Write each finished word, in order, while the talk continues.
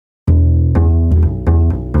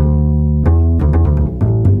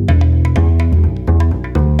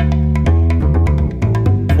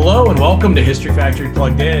Welcome to History Factory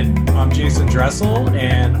Plugged In. I'm Jason Dressel,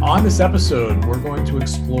 and on this episode, we're going to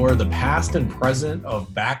explore the past and present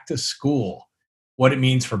of back to school, what it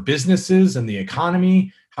means for businesses and the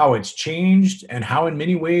economy, how it's changed, and how in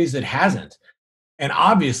many ways it hasn't, and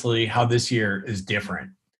obviously how this year is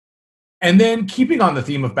different. And then, keeping on the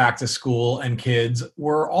theme of back to school and kids,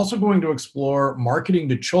 we're also going to explore marketing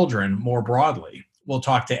to children more broadly. We'll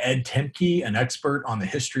talk to Ed Temke, an expert on the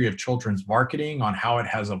history of children's marketing, on how it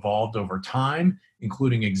has evolved over time,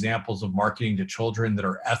 including examples of marketing to children that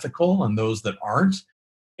are ethical and those that aren't,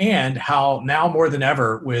 and how now more than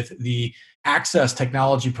ever, with the access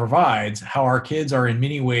technology provides, how our kids are in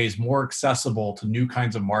many ways more accessible to new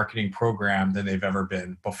kinds of marketing program than they've ever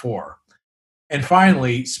been before. And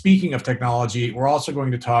finally, speaking of technology, we're also going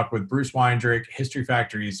to talk with Bruce Weindrich, History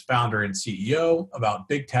Factory's founder and CEO, about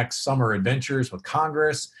big tech's summer adventures with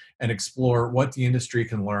Congress and explore what the industry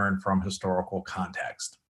can learn from historical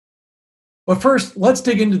context. But first, let's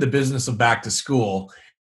dig into the business of back to school.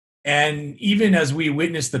 And even as we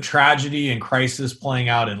witness the tragedy and crisis playing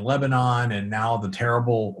out in Lebanon and now the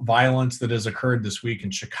terrible violence that has occurred this week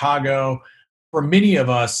in Chicago, for many of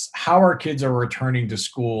us, how our kids are returning to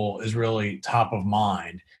school is really top of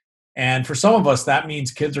mind. And for some of us, that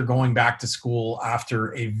means kids are going back to school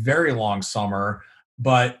after a very long summer.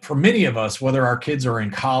 But for many of us, whether our kids are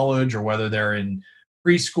in college or whether they're in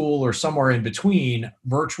preschool or somewhere in between,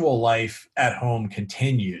 virtual life at home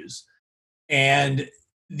continues. And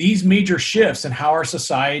these major shifts in how our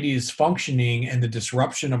society is functioning and the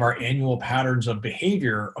disruption of our annual patterns of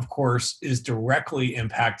behavior, of course, is directly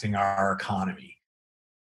impacting our economy.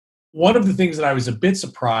 One of the things that I was a bit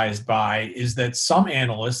surprised by is that some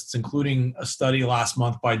analysts, including a study last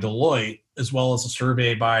month by Deloitte, as well as a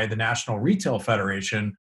survey by the National Retail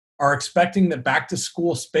Federation, are expecting that back to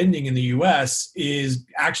school spending in the US is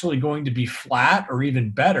actually going to be flat or even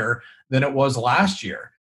better than it was last year.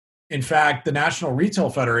 In fact, the National Retail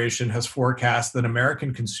Federation has forecast that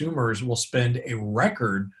American consumers will spend a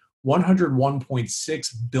record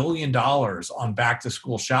 $101.6 billion on back to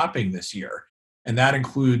school shopping this year. And that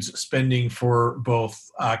includes spending for both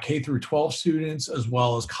K through 12 students as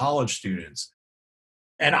well as college students.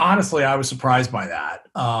 And honestly, I was surprised by that.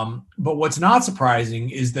 But what's not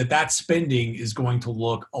surprising is that that spending is going to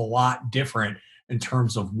look a lot different in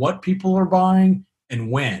terms of what people are buying and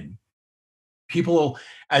when. People,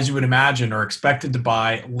 as you would imagine, are expected to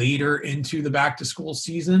buy later into the back to school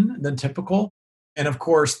season than typical. And of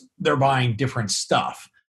course, they're buying different stuff.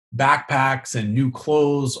 Backpacks and new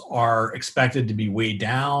clothes are expected to be weighed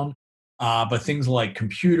down, but things like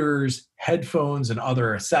computers, headphones, and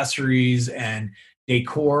other accessories and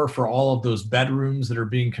decor for all of those bedrooms that are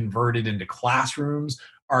being converted into classrooms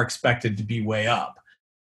are expected to be way up.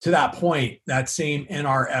 To that point, that same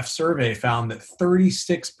NRF survey found that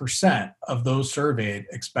 36% of those surveyed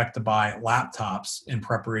expect to buy laptops in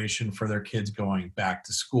preparation for their kids going back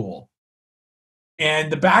to school.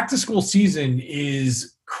 And the back to school season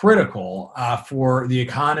is critical for the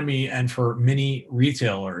economy and for many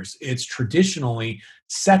retailers. It's traditionally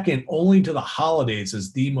second only to the holidays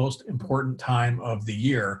as the most important time of the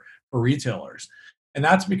year for retailers. And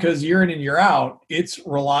that's because year in and year out, it's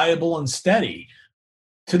reliable and steady.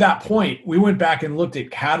 To that point, we went back and looked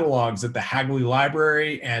at catalogs at the Hagley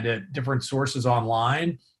Library and at different sources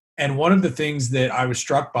online. And one of the things that I was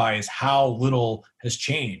struck by is how little has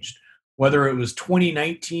changed. Whether it was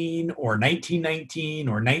 2019 or 1919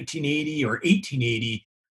 or 1980 or 1880,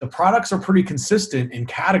 the products are pretty consistent in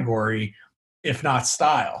category, if not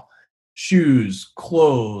style. Shoes,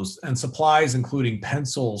 clothes, and supplies including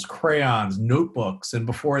pencils, crayons, notebooks, and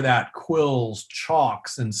before that, quills,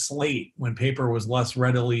 chalks, and slate when paper was less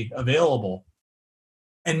readily available.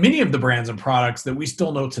 And many of the brands and products that we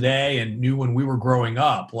still know today and knew when we were growing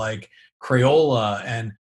up, like Crayola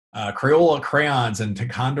and Crayola crayons and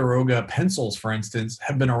Ticonderoga pencils, for instance,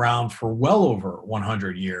 have been around for well over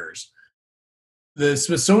 100 years. The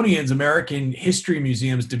Smithsonian's American History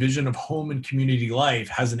Museum's Division of Home and Community Life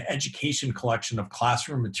has an education collection of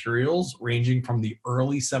classroom materials ranging from the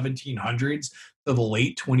early 1700s to the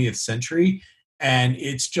late 20th century, and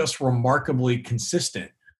it's just remarkably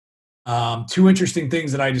consistent. Two interesting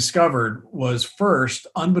things that I discovered was first,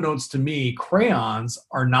 unbeknownst to me, crayons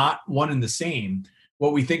are not one and the same.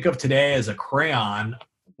 What we think of today as a crayon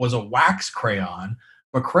was a wax crayon,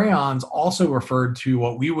 but crayons also referred to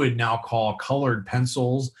what we would now call colored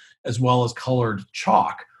pencils as well as colored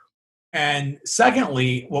chalk. And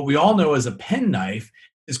secondly, what we all know as a penknife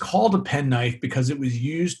is called a penknife because it was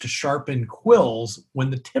used to sharpen quills when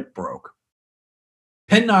the tip broke.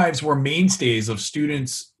 Penknives were mainstays of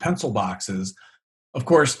students' pencil boxes, Of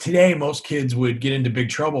course, today most kids would get into big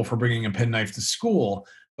trouble for bringing a penknife to school,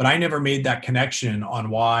 but I never made that connection on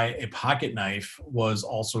why a pocket knife was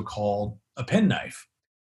also called a penknife.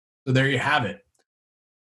 So there you have it.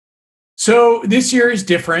 So this year is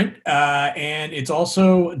different, and it's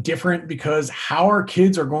also different because how our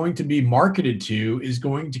kids are going to be marketed to is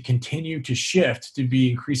going to continue to shift to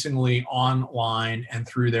be increasingly online and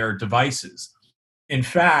through their devices. In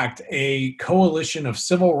fact, a coalition of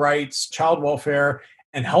civil rights, child welfare,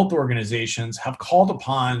 and health organizations have called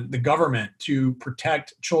upon the government to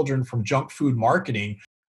protect children from junk food marketing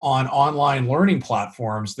on online learning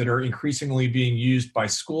platforms that are increasingly being used by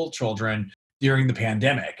school children during the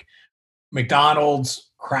pandemic.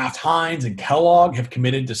 McDonald's, Kraft Heinz, and Kellogg have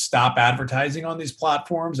committed to stop advertising on these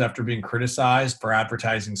platforms after being criticized for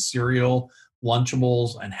advertising cereal,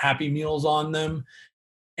 Lunchables, and Happy Meals on them.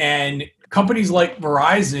 And companies like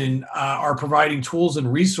Verizon are providing tools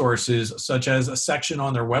and resources, such as a section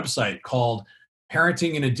on their website called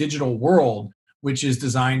Parenting in a Digital World, which is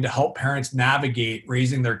designed to help parents navigate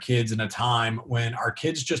raising their kids in a time when our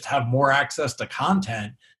kids just have more access to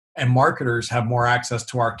content and marketers have more access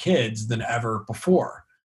to our kids than ever before.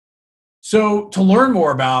 So, to learn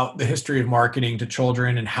more about the history of marketing to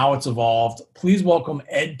children and how it's evolved, please welcome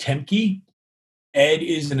Ed Temke. Ed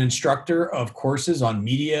is an instructor of courses on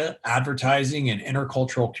media, advertising, and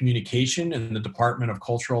intercultural communication in the Department of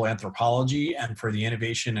Cultural Anthropology and for the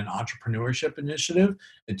Innovation and Entrepreneurship Initiative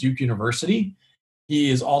at Duke University. He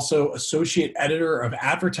is also associate editor of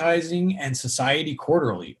Advertising and Society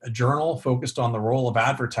Quarterly, a journal focused on the role of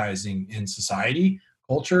advertising in society,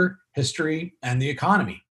 culture, history, and the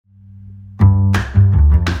economy.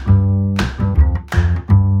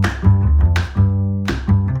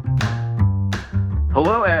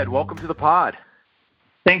 Hello, Ed. Welcome to the pod.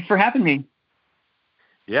 Thanks for having me.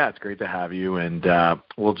 Yeah, it's great to have you, and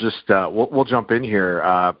we'll jump in here.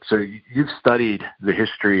 So you've studied the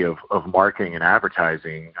history of marketing and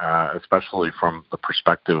advertising, especially from the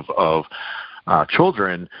perspective of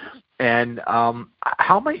children. And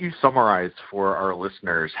how might you summarize for our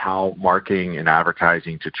listeners how marketing and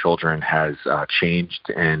advertising to children has changed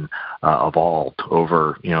and evolved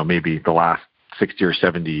over, maybe the last 60 or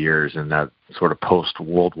 70 years in that sort of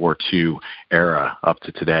post-World War II era up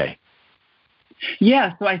to today?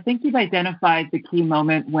 Yeah, so I think you've identified the key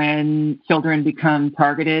moment when children become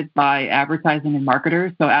targeted by advertising and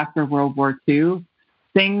marketers. So after World War II,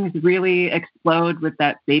 things really explode with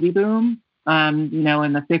that baby boom, in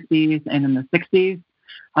the 50s and in the 60s.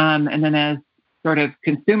 And then as sort of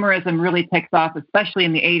consumerism really takes off, especially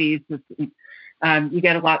in the 80s, you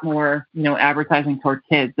get a lot more, advertising toward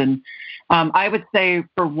kids. And I would say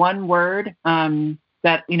for one word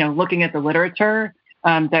that, looking at the literature,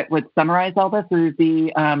 that would summarize all this would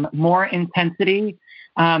be more intensity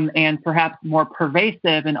and perhaps more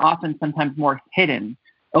pervasive and often sometimes more hidden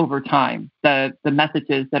over time, the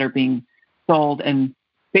messages that are being sold and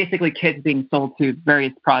basically kids being sold to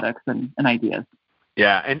various products and ideas.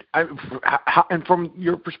 Yeah, and from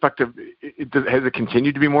your perspective, has it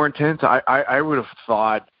continued to be more intense? I would have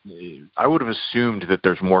thought, I would have assumed that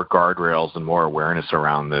there's more guardrails and more awareness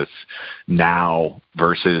around this now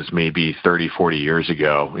versus maybe 30, 40 years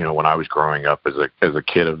ago, when I was growing up as a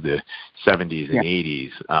kid of the 70s and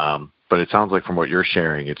 80s. But it sounds like from what you're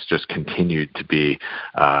sharing, it's just continued to be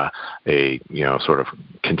a sort of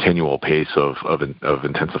continual pace of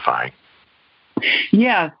intensifying.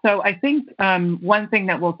 Yeah, so I think one thing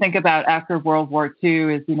that we'll think about after World War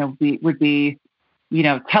II is, would be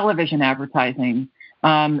television advertising,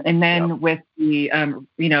 and then with the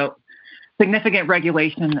significant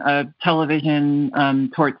regulation of television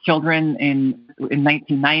towards children in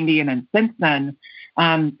 1990, and then since then,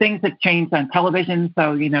 things have changed on television.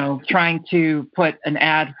 So trying to put an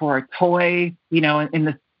ad for a toy, in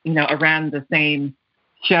the around the same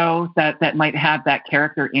show that might have that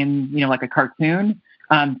character in, like a cartoon,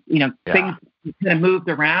 things kind of moved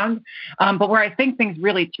around. But where I think things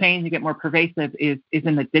really change and get more pervasive is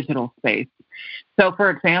in the digital space. So,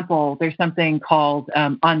 for example, there's something called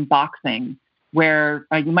unboxing, where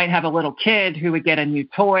you might have a little kid who would get a new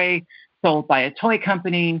toy sold by a toy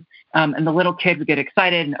company, and the little kid would get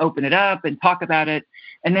excited and open it up and talk about it.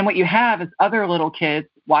 And then what you have is other little kids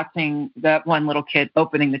watching that one little kid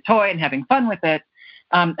opening the toy and having fun with it.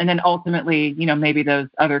 And then ultimately, maybe those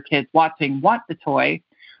other kids watching want the toy,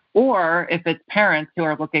 or if it's parents who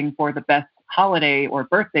are looking for the best holiday or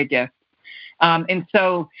birthday gift. And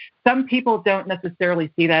so some people don't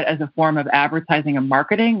necessarily see that as a form of advertising and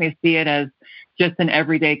marketing. They see it as just an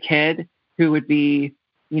everyday kid who would be,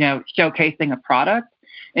 showcasing a product.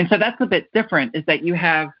 And so that's a bit different, is that you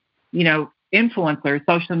have, influencers,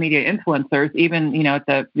 social media influencers, even, at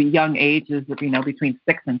the young ages of, between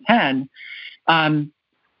 6 and 10,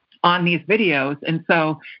 on these videos. And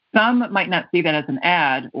so some might not see that as an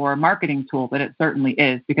ad or a marketing tool, but it certainly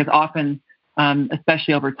is, because often,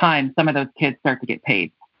 especially over time, some of those kids start to get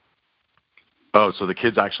paid. Oh, so the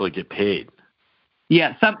kids actually get paid.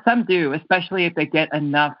 Yeah, some do, especially if they get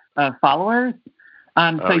enough followers.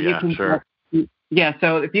 Sure. Yeah,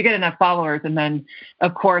 so if you get enough followers, and then,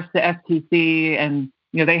 of course, the FTC and,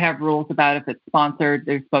 they have rules about if it's sponsored,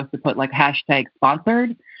 they're supposed to put like hashtag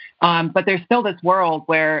sponsored. But there's still this world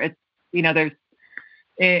where it's, there's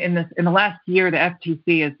in the last year, the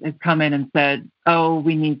FTC has come in and said, oh,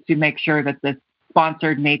 we need to make sure that this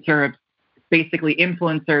sponsored nature of basically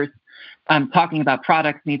influencers talking about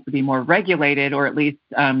products needs to be more regulated, or at least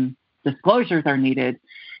disclosures are needed.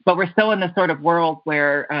 But we're still in this sort of world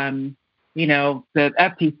where, the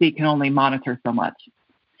FTC can only monitor so much.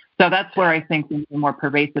 So that's where I think things are more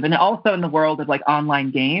pervasive. And also in the world of like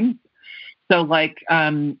online games. So like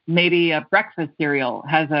maybe a breakfast cereal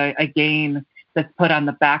has a game that's put on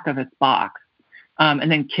the back of its box. And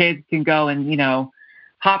then kids can go and,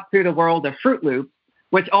 hop through the world of Fruit Loops,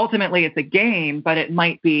 which ultimately it's a game, but it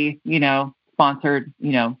might be, sponsored,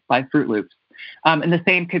 by Fruit Loops. And the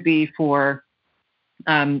same could be for,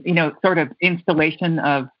 sort of installation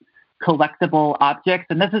of collectible objects.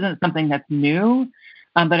 And this isn't something that's new,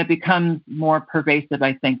 but it becomes more pervasive,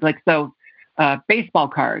 I think. Like, so baseball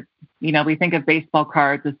cards, we think of baseball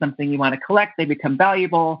cards as something you want to collect. They become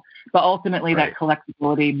valuable, but ultimately that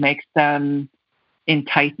collectability makes them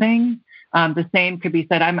enticing. The same could be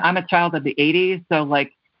said. I'm a child of the 80s, so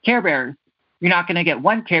like Care Bears, you're not going to get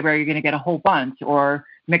one Care Bear, you're going to get a whole bunch. Or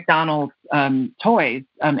McDonald's toys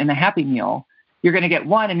in the Happy Meal, you're going to get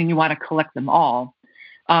one, and then you want to collect them all.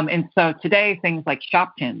 And so today, things like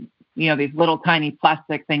Shopkins, these little tiny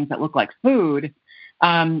plastic things that look like food,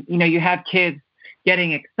 you have kids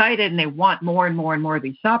getting excited and they want more and more and more of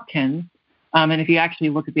these Shopkins. And if you actually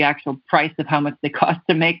look at the actual price of how much they cost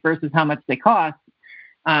to make versus how much they cost,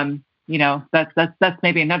 that's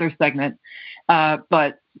maybe another segment.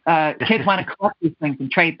 But kids want to collect these things and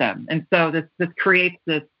trade them. And so this creates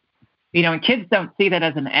this, and kids don't see that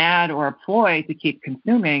as an ad or a ploy to keep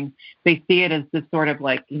consuming. They see it as this sort of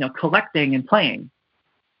like, collecting and playing.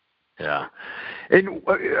 Yeah. And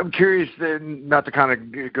I'm curious, then, not to kind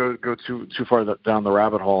of go too far down the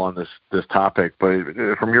rabbit hole on this topic, but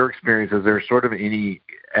from your experience, is there sort of any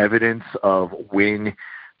evidence of when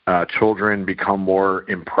children become more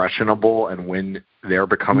impressionable and when they're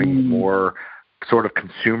becoming more sort of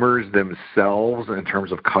consumers themselves in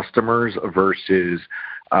terms of customers versus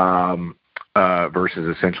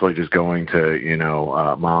essentially just going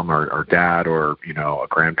to, mom or dad or, a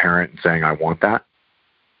grandparent and saying, I want that?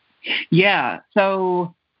 Yeah.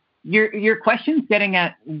 So your question's getting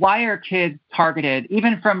at why are kids targeted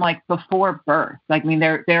even from like before birth? Like, I mean,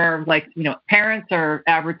 there are like, parents are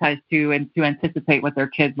advertised to and to anticipate what their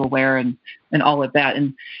kids will wear and all of that.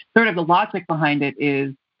 And sort of the logic behind it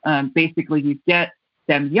is basically you get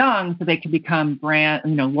them young so they can become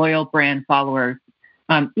loyal brand followers,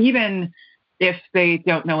 even if they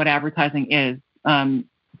don't know what advertising is.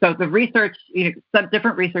 So the research, some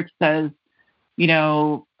different research says,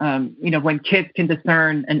 when kids can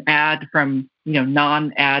discern an ad from,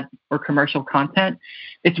 non-ad or commercial content,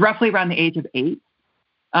 it's roughly around the age of 8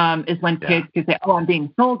 is when kids can say, oh, I'm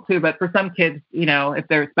being sold to. But for some kids,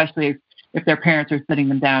 especially if their parents are sitting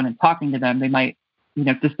them down and talking to them, they might,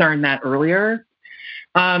 discern that earlier.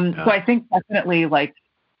 So I think definitely like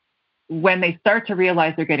when they start to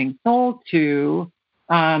realize they're getting sold to,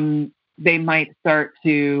 they might start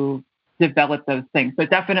to develop those things. So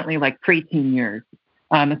definitely like preteen years,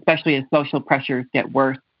 especially as social pressures get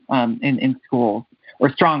worse in schools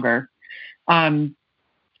or stronger.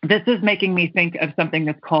 This is making me think of something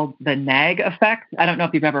that's called the nag effect. I don't know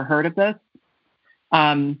if you've ever heard of this.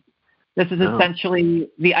 This is essentially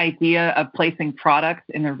the idea of placing products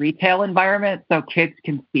in a retail environment so kids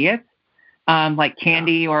can see it, like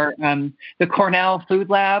candy or the Cornell Food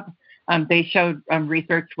Lab. They showed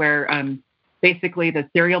research where basically the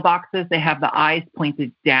cereal boxes, they have the eyes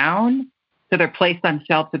pointed down. So they're placed on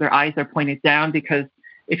shelves so their eyes are pointed down because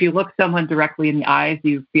if you look someone directly in the eyes,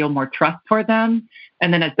 you feel more trust for them.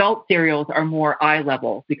 And then adult cereals are more eye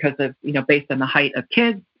level because of, based on the height of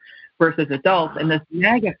kids versus adults. And this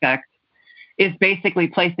nag effect is basically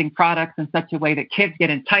placing products in such a way that kids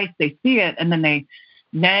get enticed, they see it, and then they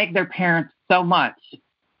nag their parents so much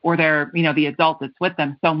or their, the adult that's with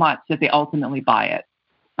them so much that they ultimately buy it.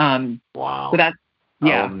 Wow. So that's,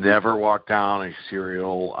 yeah. I'll never walk down a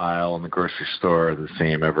cereal aisle in the grocery store the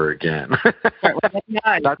same ever again.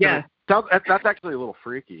 Yes. that's actually a little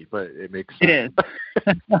freaky, but it makes sense.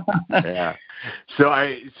 It is. Yeah. So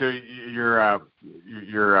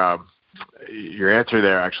your answer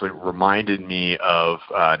there actually reminded me of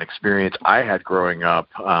an experience I had growing up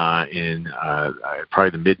in probably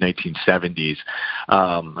the mid 1970s.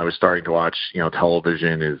 I was starting to watch,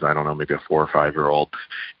 television as, I don't know, maybe a 4 or 5 year old,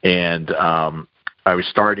 and I was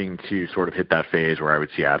starting to sort of hit that phase where I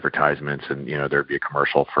would see advertisements and, there'd be a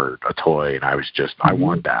commercial for a toy, and I was just, I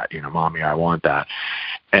want that, Mommy, I want that.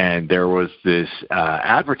 And there was this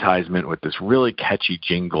advertisement with this really catchy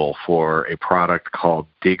jingle for a product called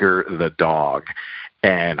Digger the Dog.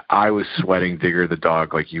 And I was sweating Digger the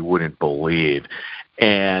Dog like you wouldn't believe.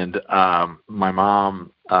 And my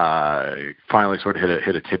mom finally sort of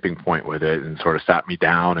hit a tipping point with it and sort of sat me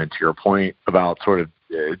down. And to your point about sort of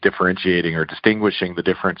differentiating or distinguishing the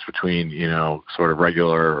difference between, sort of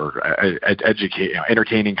regular or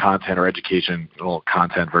entertaining content or educational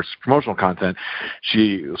content versus promotional content,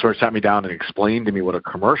 she sort of sat me down and explained to me what a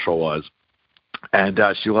commercial was. And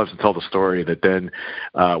she loves to tell the story that then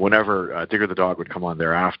whenever Digger the Dog would come on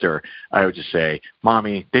thereafter, I would just say,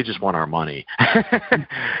 Mommy, they just want our money.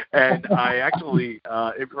 And I actually,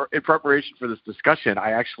 in preparation for this discussion, I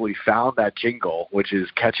actually found that jingle, which is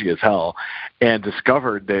catchy as hell, and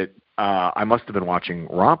discovered that I must have been watching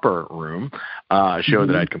Romper Room, a show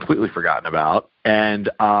that I'd completely forgotten about. And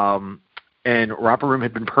Romper Room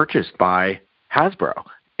had been purchased by Hasbro.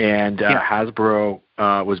 And Hasbro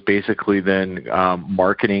was basically then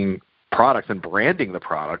marketing products and branding the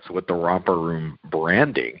products with the Romper Room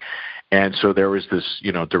branding. And so there was this,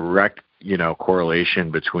 direct, correlation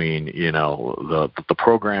between, the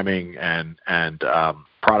programming and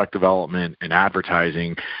product development and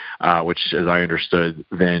advertising, which, as I understood,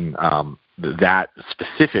 then that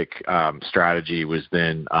specific strategy was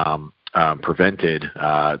then prevented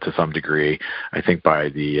to some degree, I think, by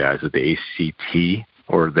the ACT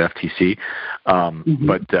or the FTC.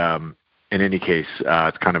 But in any case,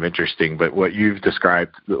 it's kind of interesting. But what you've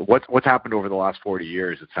described, what's happened over the last 40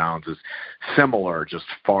 years, it sounds, is similar, just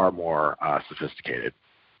far more sophisticated.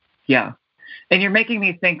 Yeah. And you're making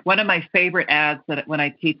me think, one of my favorite ads that when I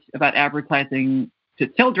teach about advertising to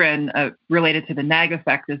children related to the nag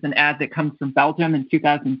effect is an ad that comes from Belgium in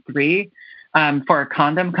 2003 for a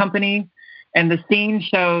condom company. And the scene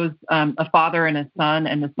shows a father and a son,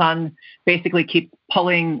 and the son basically keeps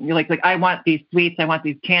pulling, like I want these sweets, I want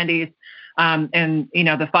these candies. And,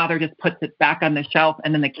 the father just puts it back on the shelf,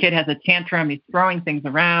 and then the kid has a tantrum. He's throwing things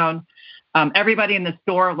around. Everybody in the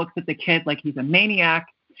store looks at the kid like he's a maniac.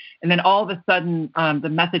 And then all of a sudden, the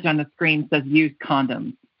message on the screen says, use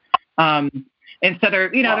condoms. And so they're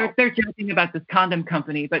joking about this condom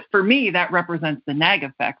company. But for me, that represents the nag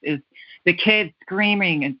effect, is the kid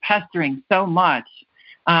screaming and pestering so much,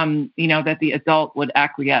 that the adult would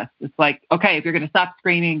acquiesce. It's like, okay, if you're going to stop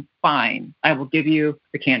screaming, fine, I will give you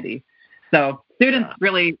the candy. So students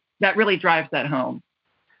that really drives that home.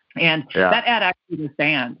 And that ad actually was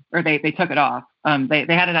banned, or they took it off. They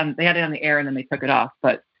had it on the air, and then they took it off.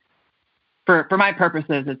 But for my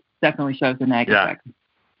purposes, it definitely shows the nag effect.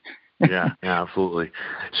 Yeah, absolutely.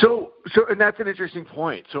 So, and that's an interesting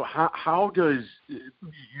point. So how does,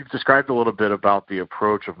 you've described a little bit about the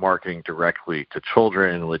approach of marketing directly to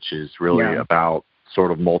children, which is really about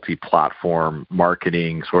sort of multi-platform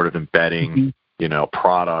marketing, sort of embedding,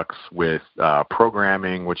 products with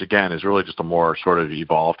programming, which again is really just a more sort of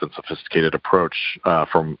evolved and sophisticated approach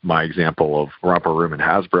from my example of Romper Room and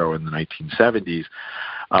Hasbro in the 1970s.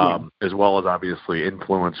 As well as obviously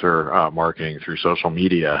influencer marketing through social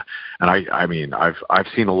media. And I mean, I've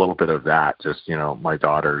seen a little bit of that. Just, my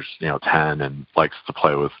daughter's, 10 and likes to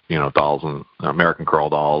play with, dolls and American Girl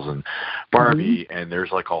dolls and Barbie. And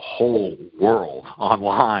there's like a whole world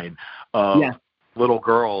online of little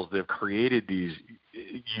girls that have created these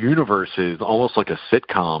universes, almost like a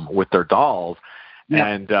sitcom with their dolls.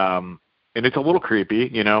 And it's a little creepy,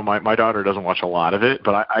 my daughter doesn't watch a lot of it,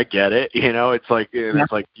 but I get it. It's like,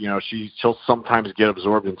 she'll sometimes get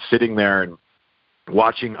absorbed in sitting there and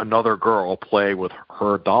watching another girl play with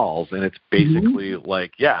her dolls. And it's basically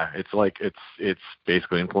it's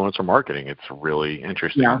basically influencer marketing. It's really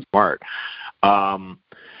interesting and smart.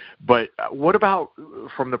 But what about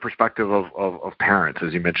from the perspective of parents,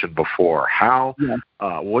 as you mentioned before?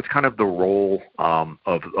 What's kind of the role of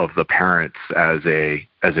the parents as a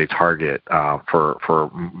target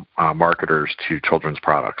for marketers to children's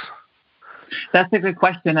products? That's a good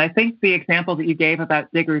question. I think the example that you gave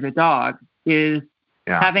about Digger the Dog is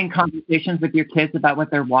having conversations with your kids about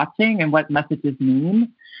what they're watching and what messages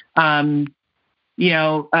mean.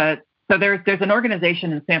 So there's an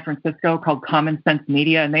organization in San Francisco called Common Sense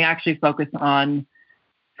Media, and they actually focus on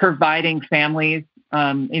providing families,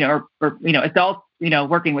 or adults,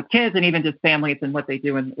 working with kids, and even just families and what they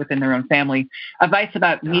do within their own family, advice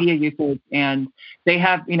about media usage. And they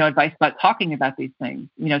have, advice about talking about these things,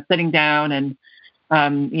 sitting down and,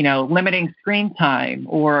 limiting screen time,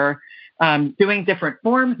 or doing different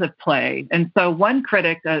forms of play. And so one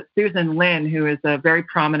critic, Susan Lin, who is a very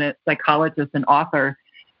prominent psychologist and author,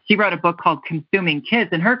 she wrote a book called Consuming Kids.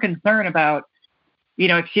 And her concern about,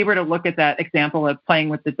 if she were to look at that example of playing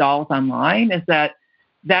with the dolls online, is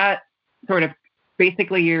that sort of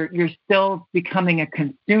basically you're still becoming a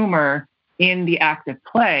consumer in the act of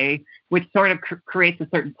play, which sort of creates a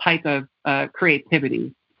certain type of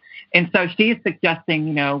creativity. And so she's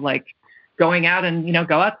suggesting, going out and,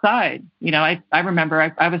 go outside. I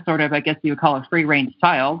remember I was sort of, I guess you would call a free range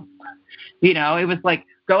child. It was like,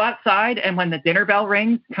 go outside, and when the dinner bell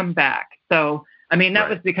rings, come back. So, that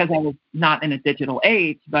was because I was not in a digital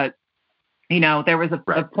age, but, there was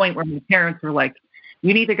a point where my parents were like,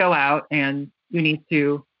 you need to go out and you need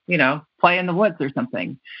to, play in the woods or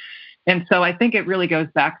something. And so I think it really goes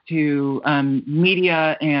back to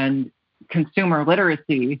media and consumer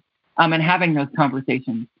literacy, and having those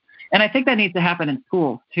conversations. And I think that needs to happen in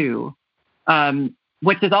schools too,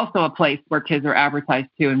 which is also a place where kids are advertised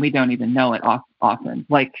to, and we don't even know it often.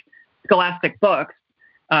 Like Scholastic Books,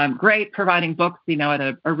 great, providing books, at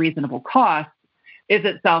a reasonable cost, is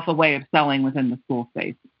itself a way of selling within the school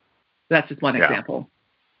space. That's just one example.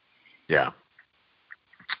 Yeah.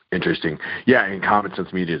 Interesting. Yeah, and Common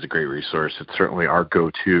Sense Media is a great resource. It's certainly our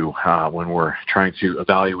go-to when we're trying to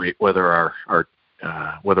evaluate whether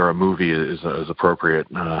whether a movie is appropriate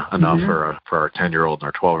enough for our 10-year-old and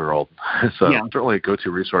our 12-year-old. So certainly a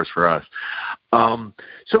go-to resource for us.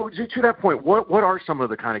 So to that point, what are some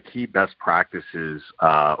of the kind of key best practices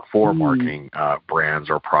for marketing brands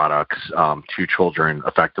or products to children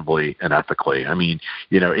effectively and ethically?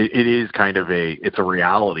 It is kind of it's a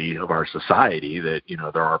reality of our society that,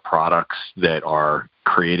 there are products that are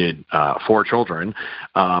created for children,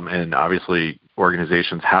 and obviously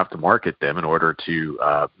organizations have to market them in order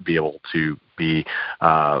to be able to be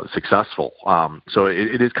successful. So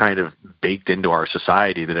it is kind of baked into our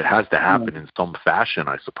society that it has to happen in some fashion,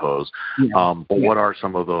 I suppose. But what are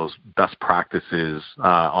some of those best practices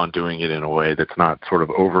on doing it in a way that's not sort of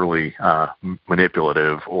overly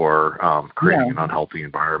manipulative or creating an unhealthy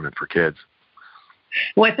environment for kids?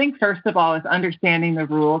 Well, I think first of all is understanding the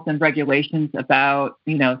rules and regulations about,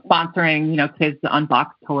 sponsoring, kids to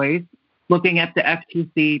unbox toys, looking at the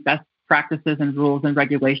FTC best practices and rules and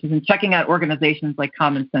regulations, and checking out organizations like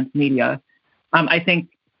Common Sense Media. I think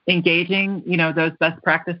engaging, those best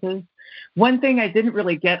practices. One thing I didn't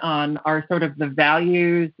really get on are sort of the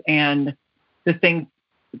values and the things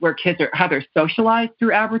where kids are, how they're socialized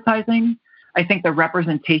through advertising. I think the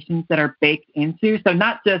representations that are baked into, so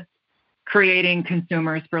not just creating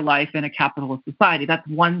consumers for life in a capitalist society. That's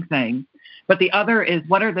one thing. But the other is,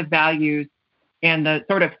 what are the values and the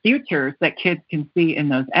sort of futures that kids can see in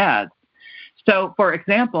those ads? So, for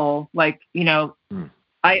example, I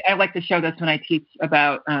like to show this when I teach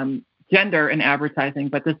about gender in advertising,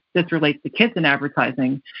 but this relates to kids in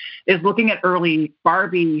advertising, is looking at early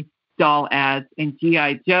Barbie doll ads and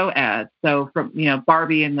G.I. Joe ads. So from,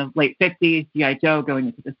 Barbie in the late 50s, G.I. Joe going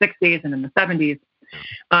into the 60s and in the 70s,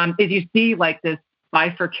 is you see like this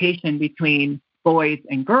bifurcation between boys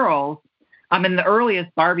and girls. In the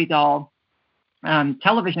earliest Barbie doll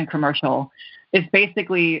television commercial is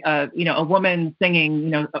basically, a woman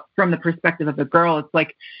singing, from the perspective of the girl. It's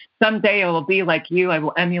like, someday I will be like you. I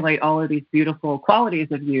will emulate all of these beautiful qualities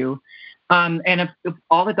of you. And if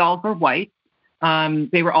all the dolls were white,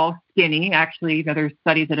 they were all skinny. Actually, there's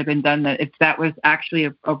studies that have been done that if that was actually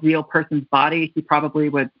a real person's body, she probably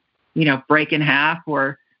would, break in half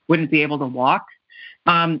or wouldn't be able to walk.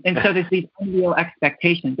 And so there's these unreal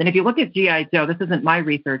expectations. And if you look at G.I. Joe, this isn't my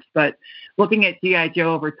research, but looking at G.I.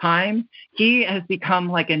 Joe over time, he has become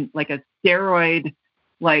like a steroid,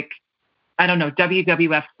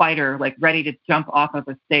 WWF fighter, ready to jump off of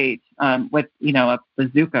a stage with, a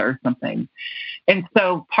bazooka or something. And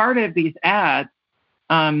so part of these ads,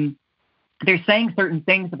 they're saying certain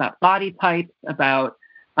things about body types, about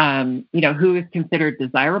who is considered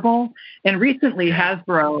desirable. And recently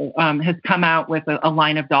Hasbro has come out with a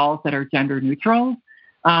line of dolls that are gender neutral,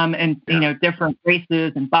 and different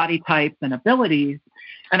races and body types and abilities.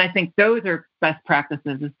 And I think those are best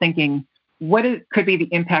practices, is thinking could be the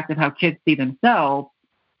impact of how kids see themselves.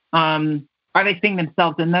 Are they seeing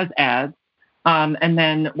themselves in those ads? And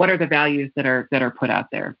then what are the values that are put out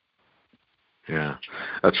there? Yeah,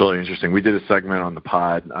 that's really interesting. We did a segment on the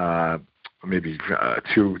pod maybe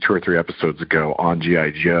two or three episodes ago on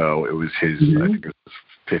G.I. Joe. It was his, I think it was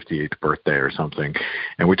 58th birthday or something.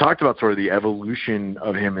 And we talked about sort of the evolution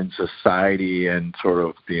of him in society and sort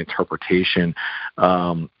of the interpretation.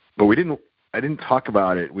 But I didn't talk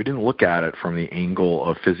about it. We didn't look at it from the angle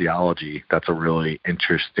of physiology. That's a really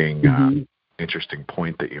interesting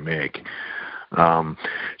point that you make.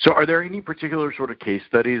 So are there any particular sort of case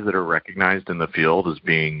studies that are recognized in the field as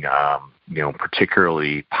being,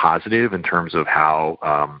 particularly positive in terms of how,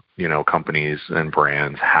 companies and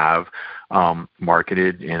brands have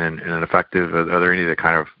marketed in an effective? Are there any that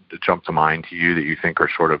kind of jump to mind to you that you think are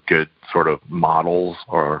sort of good sort of models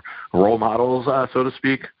or role models, so to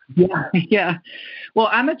speak? Yeah. Well,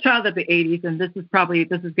 I'm a child of the 80s, and this is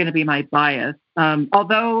going to be my bias.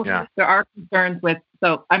 Although there are concerns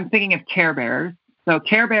so I'm thinking of Care Bears. So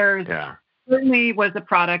Care Bears certainly was a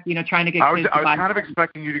product, trying to get kids to buy. I was kind of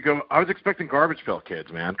expecting you to go. I was expecting Garbage Pail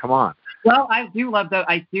Kids, man. Come on. Well, I do love those.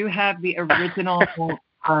 I do have the original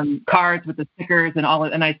cards with the stickers and all,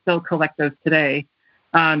 and I still collect those today.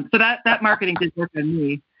 So that marketing did work on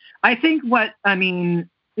me. I think maybe,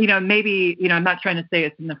 I'm not trying to say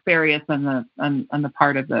it's nefarious on the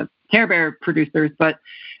part of the Care Bear producers, but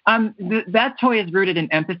that toy is rooted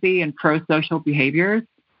in empathy and pro-social behaviors.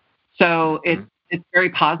 So it's very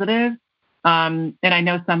positive. And I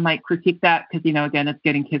know some might critique that because, again, it's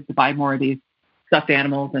getting kids to buy more of these stuffed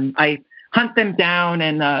animals. And I hunt them down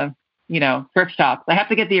in, thrift shops. I have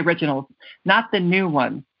to get the originals, not the new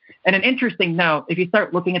ones. And an interesting note, if you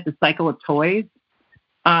start looking at the cycle of toys,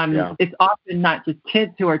 it's often not just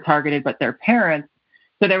kids who are targeted, but their parents.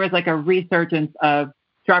 So there was like a resurgence of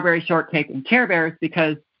Strawberry Shortcake and Care Bears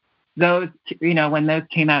because those, when those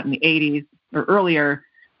came out in the 80s or earlier,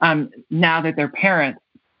 now that they're parents,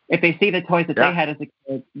 if they see the toys that they had as a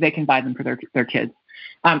kid, they can buy them for their kids.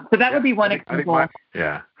 So that would be one example.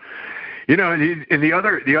 And the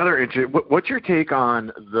other, what's your take on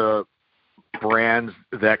the brands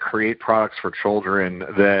that create products for children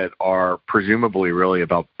that are presumably really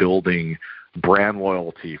about building brand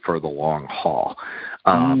loyalty for the long haul?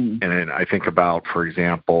 And then I think about, for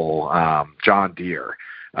example, John Deere.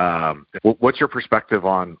 What's your perspective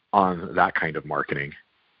on that kind of marketing?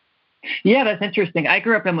 Yeah, that's interesting. I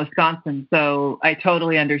grew up in Wisconsin, so I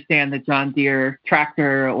totally understand the John Deere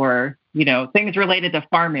tractor or, things related to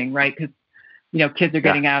farming, right? Because, kids are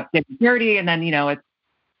getting out, getting dirty, and then,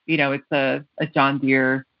 it's a John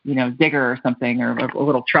Deere, digger or something, or a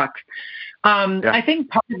little truck. I think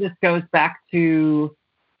part of this goes back to,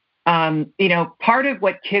 part of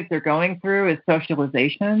what kids are going through is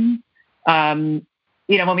socialization. When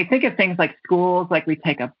we think of things like schools, like we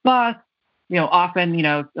take a bus,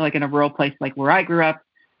 often, like in a rural place like where I grew up,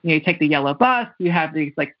 you take the yellow bus, you have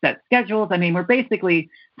these like set schedules. I mean, we're basically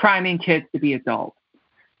priming kids to be adults.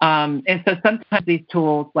 And so sometimes these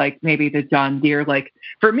tools, like maybe the John Deere, like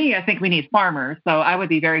for me, I think we need farmers. So I would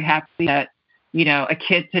be very happy that, a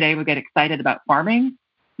kid today would get excited about farming.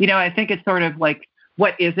 I think it's sort of like,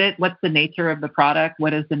 what is it? What's the nature of the product?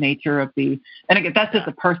 What is the nature of and again, that's just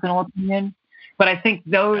a personal opinion, but I think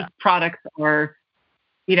those products are,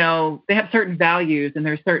 they have certain values and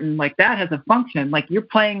there's certain, like that has a function, like you're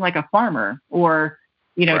playing like a farmer or,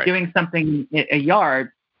 doing something in a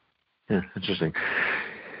yard. Yeah. Interesting.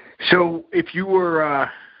 So if you were,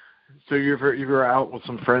 you were out with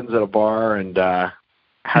some friends at a bar and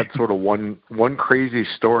had sort of one crazy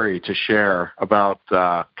story to share about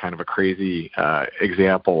kind of a crazy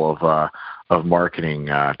example of marketing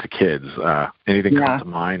to kids, anything come to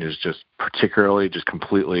mind is just particularly, just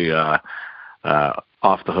completely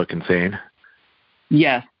off the hook insane?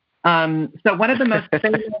 Yes. So one of the most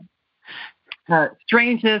famous,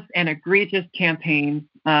 strangest and egregious campaigns,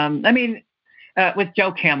 with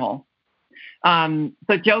Joe Camel.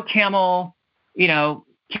 So Joe Camel,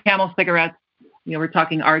 Camel cigarettes, we're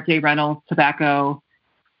talking R.J. Reynolds tobacco.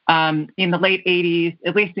 In the late 80s,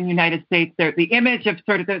 at least in the United States, the image of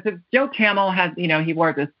sort of Joe Camel had, he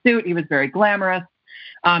wore this suit. He was very glamorous.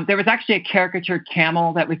 There was actually a caricatured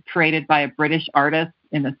camel that was created by a British artist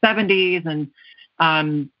in the 70s.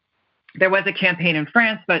 And there was a campaign in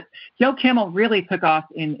France, but Joe Camel really took off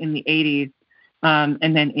in the 80s.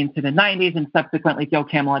 And then into the 90s, and subsequently Joe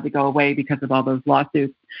Camel had to go away because of all those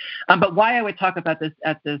lawsuits. But why I would talk about this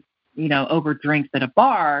at this, over drinks at a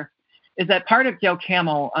bar, is that part of Joe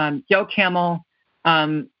Camel, in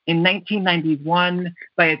 1991,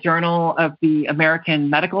 by a journal of the American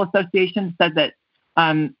Medical Association, said that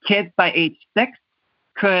kids by age 6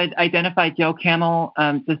 could identify Joe Camel,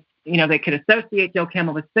 they could associate Joe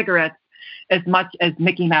Camel with cigarettes as much as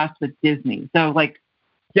Mickey Mouse with Disney. So like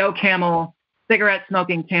Joe Camel, cigarette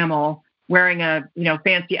smoking camel, wearing a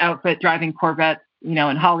fancy outfit, driving Corvettes, in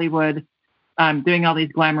Hollywood. doing all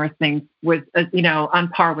these glamorous things with, on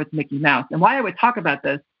par with Mickey Mouse. And why I would talk about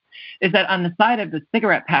this is that on the side of the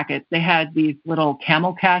cigarette packets, they had these little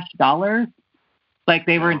Camel Cash dollars. Like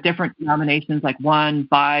they were in different denominations, like 1,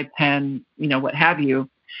 5, 10, what have you.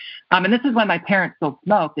 And this is when my parents still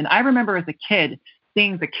smoked. And I remember as a kid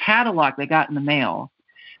seeing the catalog they got in the mail.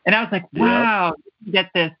 And I was like, wow, you can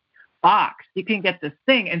get this box, you can get this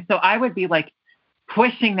thing. And so I would be like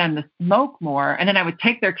pushing them to smoke more. And then I would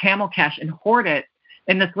take their Camel Cash and hoard it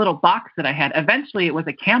in this little box that I had. Eventually it was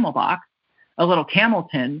a Camel box, a little Camel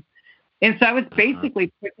tin. And so I was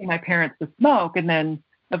basically pushing my parents to smoke. And then,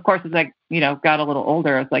 of course, as I, got a little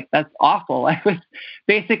older, I was like, that's awful. I was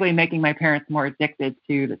basically making my parents more addicted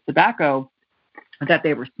to the tobacco that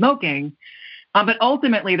they were smoking. But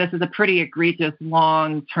ultimately, this is a pretty egregious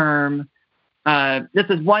long-term, this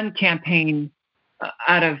is one campaign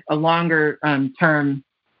out of a longer term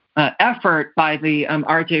effort by the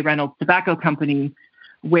R.J. Reynolds Tobacco Company,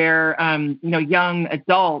 where, young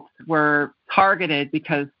adults were targeted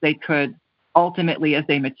because they could ultimately, as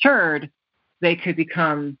they matured, they could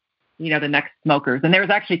become, the next smokers. And there was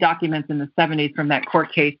actually documents in the 70s from that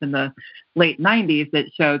court case in the late 90s that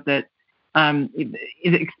showed that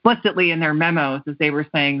explicitly in their memos, as they were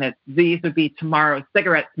saying that these would be tomorrow's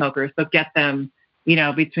cigarette smokers, so get them,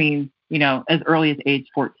 between, as early as age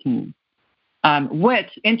 14. Which,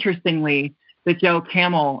 interestingly, the Joe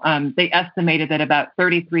Camel, they estimated that about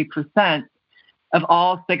 33% of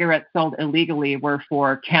all cigarettes sold illegally were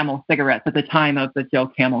for Camel cigarettes at the time of the Joe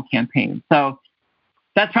Camel campaign. So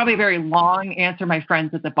that's probably a very long answer. My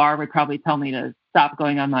friends at the bar would probably tell me to stop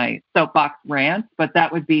going on my soapbox rant, but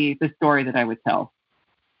that would be the story that I would tell.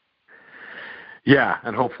 Yeah,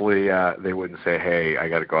 and hopefully they wouldn't say, "Hey, I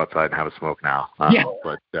got to go outside and have a smoke now."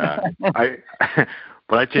 But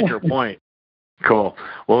I take your point. Cool.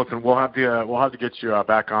 Well, listen, we'll have to get you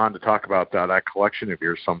back on to talk about that collection of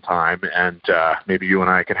yours sometime, and maybe you and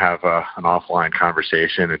I can have an offline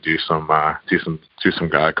conversation and do some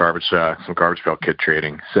garbage pail kid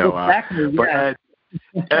trading. So, exactly, but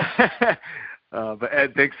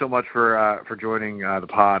Ed, thanks so much for joining the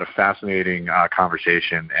pod. A fascinating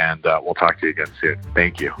conversation, and we'll talk to you again soon.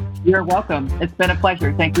 Thank you. You're welcome. It's been a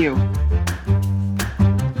pleasure. Thank you.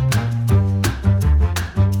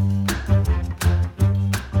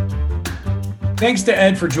 Thanks to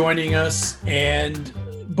Ed for joining us. And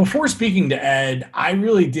before speaking to Ed, I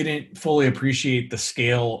really didn't fully appreciate the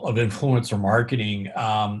scale of influencer marketing.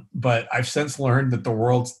 But I've since learned that the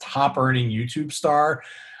world's top earning YouTube star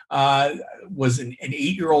was an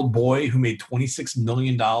 8-year-old boy who made $26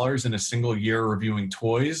 million in a single year reviewing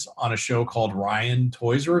toys on a show called Ryan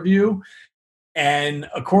Toys Review. And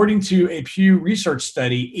according to a Pew Research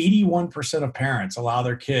study, 81% of parents allow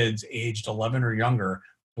their kids aged 11 or younger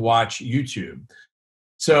to watch YouTube.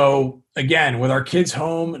 So again, with our kids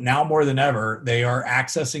home now more than ever, they are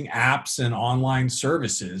accessing apps and online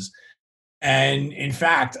services. And in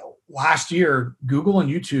fact, last year, Google and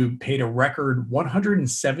YouTube paid a record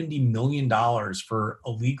 $170 million for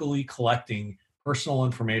illegally collecting personal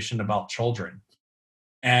information about children.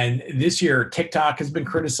 And this year, TikTok has been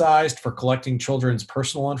criticized for collecting children's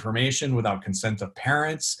personal information without consent of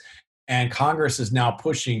parents. And Congress is now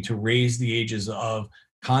pushing to raise the ages of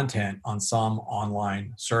content on some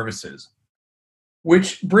online services.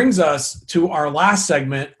 Which brings us to our last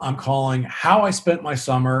segment I'm calling How I Spent My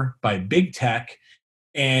Summer by Big Tech.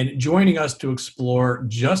 And joining us to explore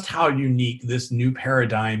just how unique this new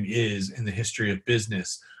paradigm is in the history of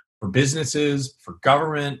business, for businesses, for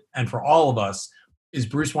government, and for all of us, is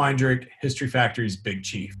Bruce Weindrich, History Factory's Big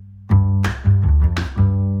Chief.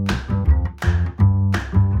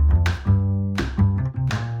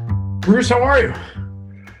 Bruce, how are you?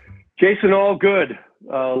 Jason, all good.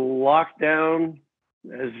 Lockdown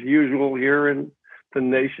as usual here in the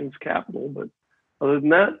nation's capital, but other than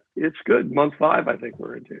that, it's good. Month 5, I think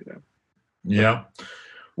we're into now. Yeah.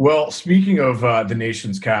 Well, speaking of the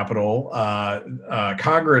nation's capital,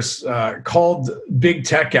 Congress called Big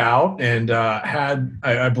Tech out and had,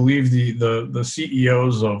 I believe, the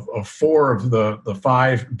CEOs of 4 of the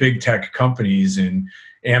 5 big tech companies in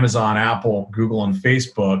Amazon, Apple, Google, and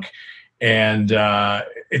Facebook. And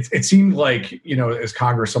it seemed like, as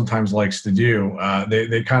Congress sometimes likes to do,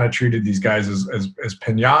 they kind of treated these guys as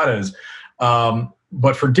piñatas,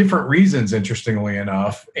 but for different reasons, interestingly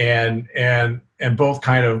enough, and both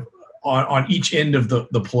kind of on each end of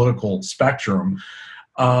the political spectrum.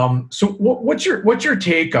 So what's your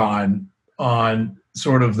take on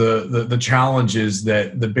sort of the challenges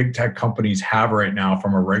that the big tech companies have right now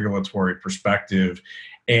from a regulatory perspective,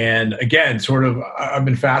 And again, sort of, I've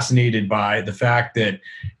been fascinated by the fact that,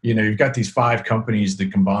 you've got these 5 companies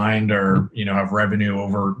that combined are, have revenue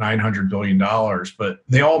over $900 billion, but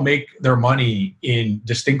they all make their money in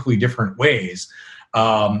distinctly different ways.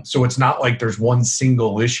 So it's not like there's one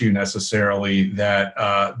single issue necessarily that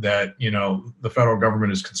the federal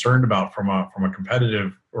government is concerned about from a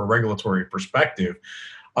competitive or regulatory perspective.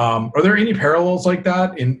 Are there any parallels like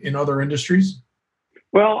that in other industries?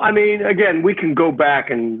 Well, I mean, again, we can go back,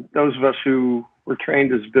 and those of us who were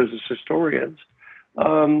trained as business historians,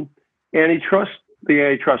 the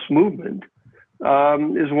antitrust movement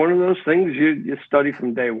is one of those things you study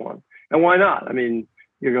from day one. And why not? I mean,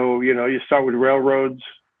 you start with railroads,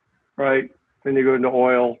 right? Then you go into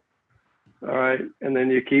oil, all right? And then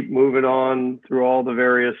you keep moving on through all the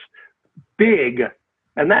various big,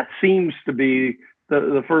 and that seems to be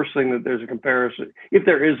the first thing that there's a comparison. If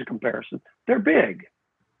there is a comparison, they're big.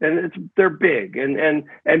 And they're big, and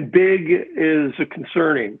big is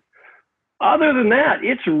concerning. Other than that,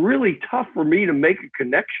 it's really tough for me to make a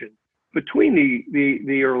connection between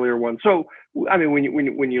the earlier ones. So, I mean,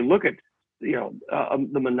 when you look at the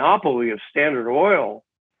monopoly of Standard Oil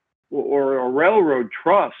or a railroad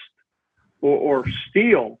trust or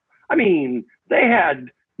steel, I mean, they had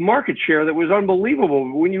market share that was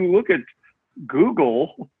unbelievable. When you look at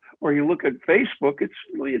Google or you look at Facebook, it's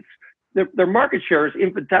their market share is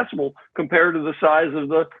infinitesimal compared to the size of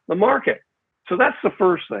the market. So that's the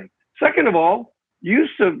first thing. Second of all,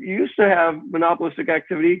 used to have monopolistic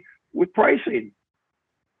activity with pricing.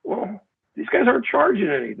 Well, these guys aren't charging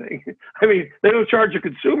anything. I mean, they don't charge a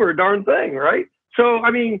consumer a darn thing, right? So,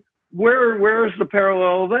 I mean, where's the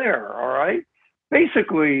parallel there? All right.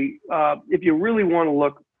 Basically, if you really want to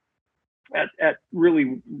look at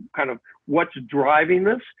really kind of what's driving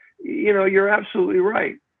this, you're absolutely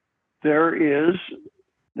right. There is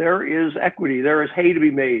equity. There is hay to be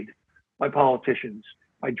made by politicians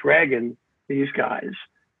by dragging these guys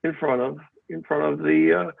in front of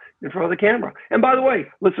the camera. And by the way,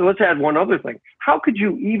 let's add one other thing. How could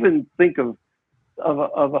you even think of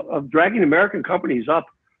dragging American companies up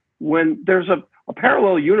when there's a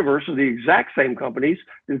parallel universe of the exact same companies,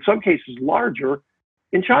 in some cases larger,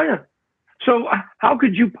 in China? So how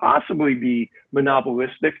could you possibly be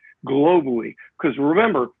monopolistic globally? Because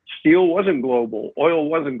remember, steel wasn't global, oil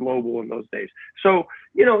wasn't global in those days. So,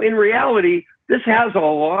 in reality, this has a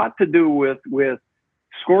lot to do with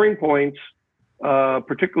scoring points,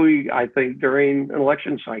 particularly, I think, during an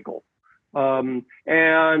election cycle. We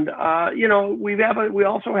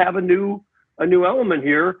also have a new element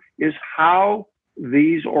here is how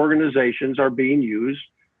these organizations are being used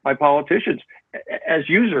by politicians as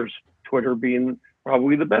users. Twitter being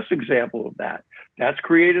probably the best example of that. That's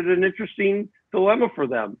created an interesting dilemma for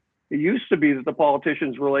them. It used to be that the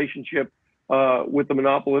politicians' relationship with the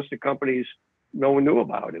monopolistic companies, no one knew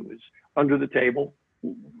about. It was under the table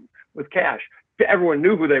with cash. Everyone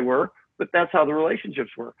knew who they were, but that's how the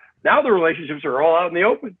relationships were. Now the relationships are all out in the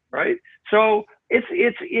open, right? So it's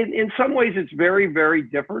in some ways it's very, very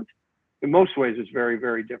different. In most ways it's very,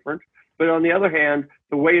 very different. But on the other hand,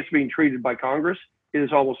 the way it's being treated by Congress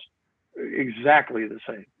is almost exactly the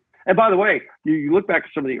same. And by the way, you look back at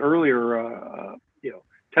some of the earlier,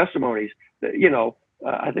 testimonies.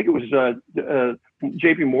 I think it was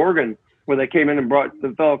J.P. Morgan when the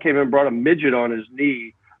fellow came in and brought a midget on his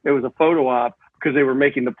knee. There was a photo op because they were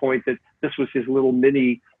making the point that this was his little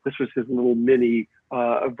mini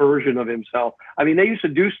version of himself. I mean, they used to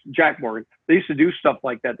do Jack Morgan. They used to do stuff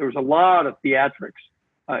like that. There was a lot of theatrics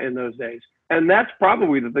in those days, and that's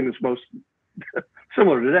probably the thing that's most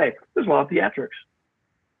similar today. There's a lot of theatrics.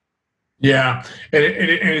 Yeah, and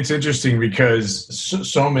it's interesting because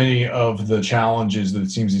so many of the challenges that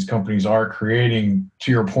it seems these companies are creating,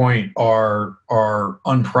 to your point, are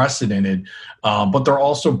unprecedented, but they're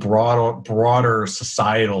also broader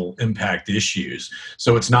societal impact issues.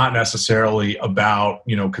 So it's not necessarily about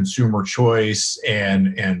consumer choice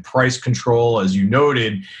and price control, as you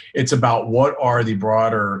noted. It's about what are the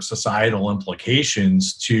broader societal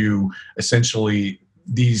implications to essentially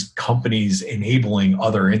these companies enabling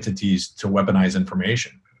other entities to weaponize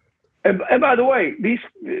information. And by the way,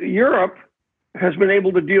 Europe has been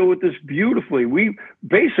able to deal with this beautifully.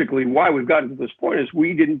 Why we've gotten to this point is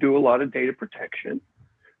we didn't do a lot of data protection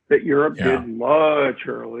that Europe did much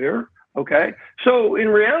earlier. Okay. So in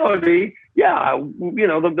reality,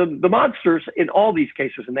 the monsters in all these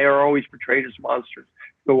cases, and they are always portrayed as monsters,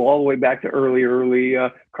 go all the way back to early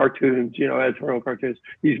cartoons, editorial cartoons,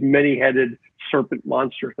 these many-headed serpent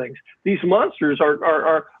monster things. These monsters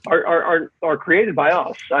are created by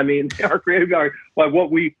us. I mean, they are created by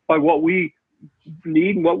what we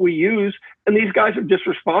need and what we use. And these guys have just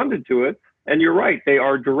responded to it. And you're right, they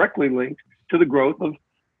are directly linked to the growth of,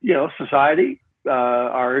 society,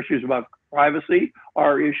 our issues about privacy,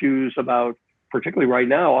 our issues about, particularly right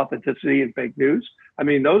now, authenticity and fake news. I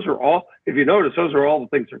mean, those are all, if you notice, those are all the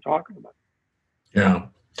things they're talking about. Yeah.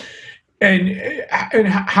 And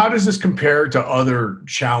how does this compare to other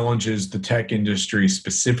challenges the tech industry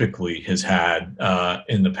specifically has had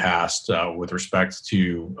in the past with respect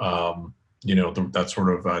to that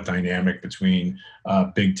sort of dynamic between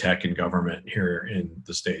big tech and government here in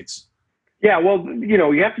the States? Yeah, well,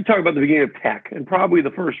 you have to talk about the beginning of tech, and probably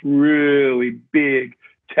the first really big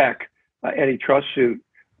tech antitrust suit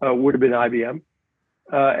would have been IBM,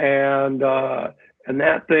 and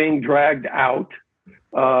that thing dragged out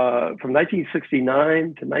from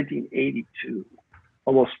 1969 to 1982,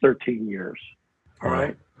 almost 13 years. All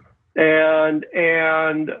right. And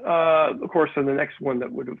of course, then the next one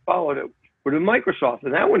that would have followed it would have been Microsoft,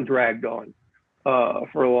 and that one dragged on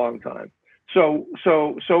for a long time. So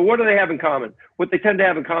what do they have in common? What they tend to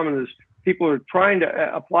have in common is people are trying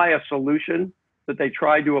to apply a solution that they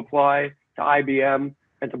tried to apply to IBM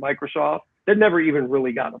and to Microsoft that never even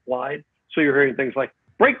really got applied. So you're hearing things like,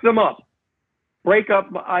 break them up. Break up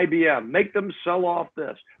IBM, make them sell off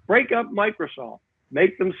this. Break up Microsoft,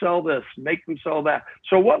 make them sell this, make them sell that.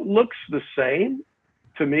 So what looks the same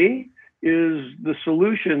to me is the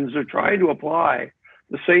solutions are trying to apply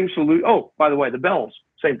the same solution. Oh, by the way, the Bells,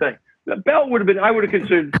 same thing. The Bell would have been, I would have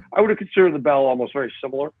considered the Bell almost very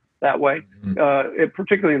similar that way.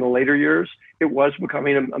 Particularly in the later years, it was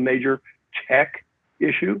becoming a major tech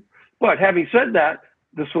issue. But having said that,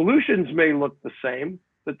 the solutions may look the same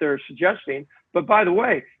that they're suggesting. But by the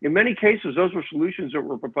way, in many cases, those were solutions that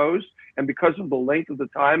were proposed, and because of the length of the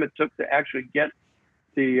time it took to actually get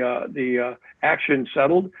the action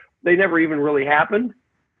settled, they never even really happened.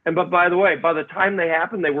 But by the way, by the time they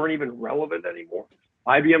happened, they weren't even relevant anymore.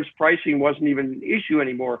 IBM's pricing wasn't even an issue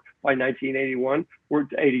anymore by 1981 or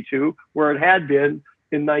 82, where it had been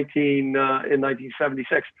in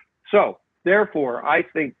 1976. So therefore, I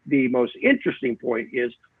think the most interesting point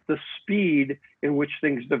is the speed in which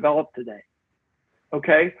things develop today.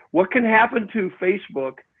 Okay, what can happen to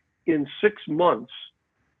Facebook in 6 months,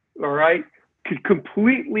 all right, could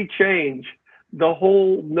completely change the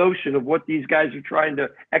whole notion of what these guys are trying to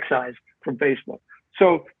excise from Facebook.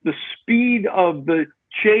 So the speed of the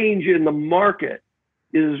change in the market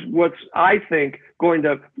is what's, I think, going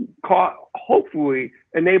to hopefully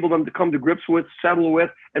enable them to come to grips with, settle with,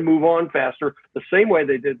 and move on faster, the same way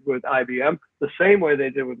they did with IBM, the same way they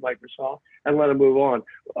did with Microsoft, and let them move on.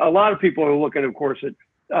 A lot of people are looking, of course, at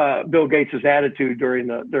Bill Gates' attitude during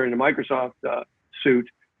the Microsoft suit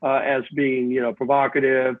as being,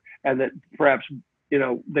 provocative, and that perhaps,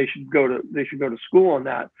 they should go to school on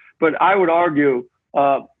that. But I would argue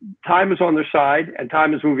time is on their side, and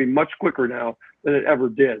time is moving much quicker now than it ever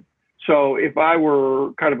did. So if I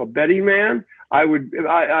were kind of a betting man, I would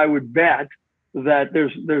bet that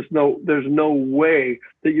there's no way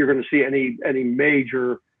that you're going to see any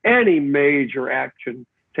major action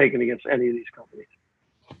taken against any of these companies.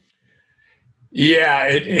 Yeah,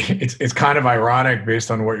 it's kind of ironic based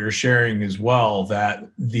on what you're sharing as well, that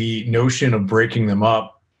the notion of breaking them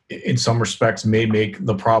up in some respects may make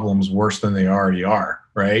the problems worse than they already are,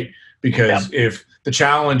 right? Because if the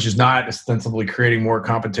challenge is not ostensibly creating more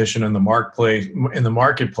competition in the marketplace,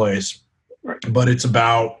 right, but it's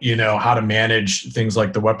about, how to manage things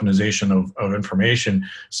like the weaponization of information,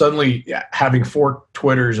 suddenly having 4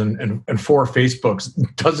 Twitters and 4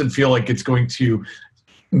 Facebooks doesn't feel like it's going to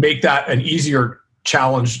make that an easier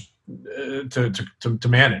challenge to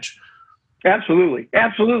manage. Absolutely.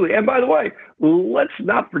 And by the way, let's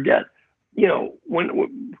not forget,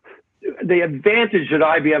 when the advantage that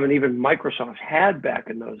IBM and even Microsoft had back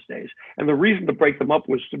in those days, and the reason to break them up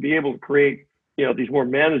was to be able to create, these more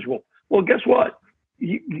manageable. Well, guess what?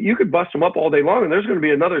 You could bust them up all day long, and there's going to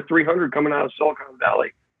be another 300 coming out of Silicon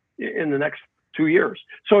Valley in the next 2 years.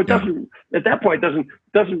 So it doesn't, at that point,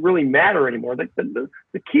 doesn't really matter anymore. The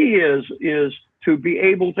key is to be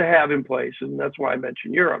able to have in place, and that's why I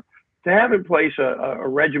mentioned Europe, to have in place a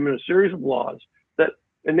regimen, a series of laws that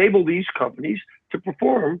enable these companies to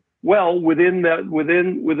perform well within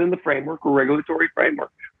the framework or regulatory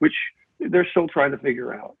framework, which they're still trying to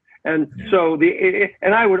figure out. And so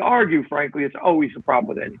and I would argue, frankly, it's always the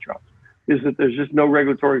problem with antitrust, is that there's just no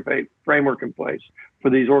regulatory framework in place for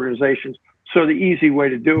these organizations. So the easy way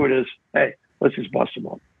to do it is, hey, let's just bust them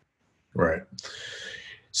up. Right.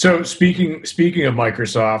 So speaking of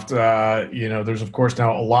Microsoft, there's of course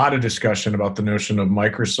now a lot of discussion about the notion of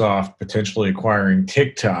Microsoft potentially acquiring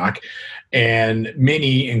TikTok, and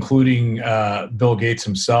many, including Bill Gates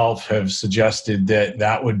himself, have suggested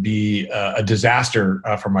that would be a disaster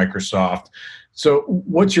for Microsoft. So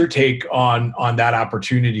what's your take on that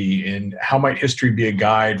opportunity, and how might history be a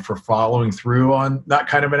guide for following through on that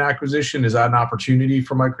kind of an acquisition? Is that an opportunity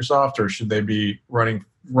for Microsoft, or should they be running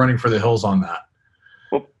for the hills on that?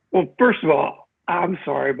 Well, first of all, I'm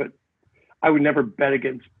sorry, but I would never bet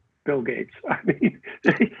against Bill Gates.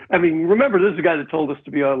 I mean, remember, this is a guy that told us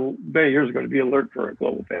many years ago to be alert for a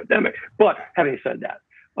global pandemic. But having said that,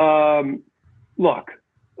 look,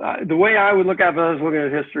 the way I would look at it if I was looking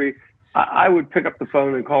at history, I would pick up the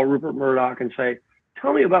phone and call Rupert Murdoch and say,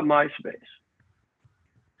 "Tell me about MySpace.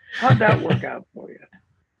 How'd that work out for you?"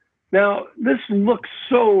 Now, this looks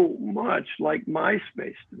so much like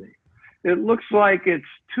MySpace to me. It looks like it's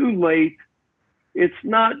too late. It's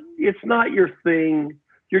not your thing.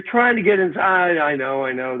 You're trying to get inside. I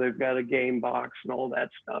know they've got a game box and all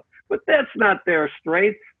that stuff, but that's not their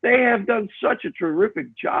strength. They have done such a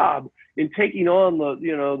terrific job in taking on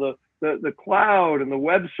the cloud and the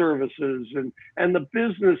web services and the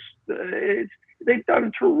business. They've done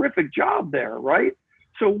a terrific job there, right?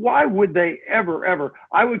 So why would they ever?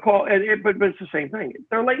 I would call but it's the same thing.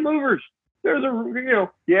 They're late movers.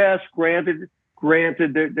 Yes, granted,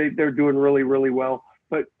 they're doing really, really well.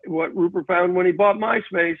 But what Rupert found when he bought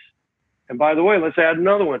MySpace, and by the way, let's add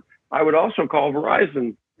another one. I would also call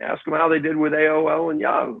Verizon, ask them how they did with AOL and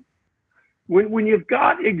Yahoo. When you've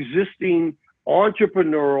got existing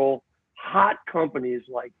entrepreneurial hot companies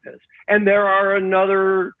like this, and there are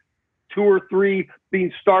another 2 or 3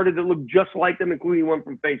 being started that look just like them, including one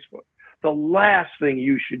from Facebook, the last thing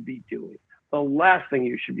you should be doing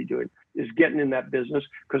is getting in that business,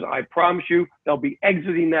 because I promise you they'll be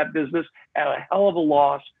exiting that business at a hell of a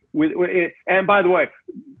loss. And by the way,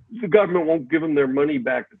 the government won't give them their money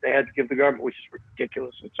back that they had to give the government, which is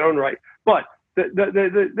ridiculous in its own right. But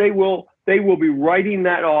they will be writing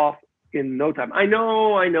that off in no time. I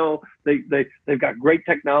know they've got great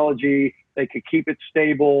technology. They could keep it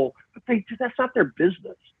stable, but that's not their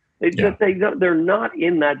business. They're not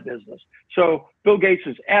in that business. So Bill Gates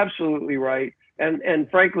is absolutely right. And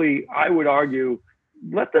frankly, I would argue,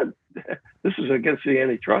 this is against the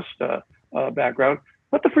antitrust background,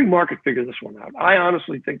 let the free market figure this one out. I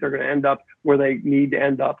honestly think they're going to end up where they need to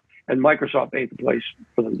end up, and Microsoft ain't the place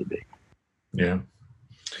for them to be. Yeah.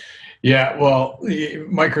 Well,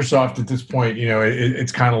 Microsoft at this point,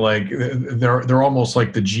 it's kind of like they're almost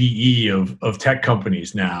like the GE of tech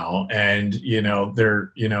companies now, and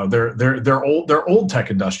they're old tech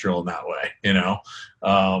industrial in that way,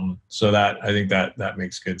 So that, I think that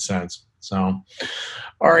makes good sense. So,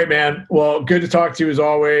 all right, man. Well, good to talk to you as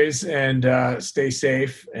always, and stay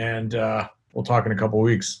safe, and we'll talk in a couple of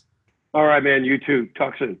weeks. All right, man. You too.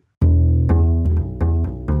 Talk soon.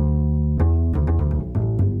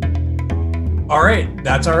 All right,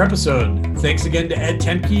 that's our episode. Thanks again to Ed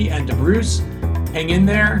Temke and to Bruce. Hang in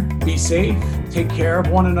there, be safe, take care of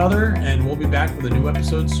one another, and we'll be back with a new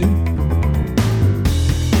episode soon.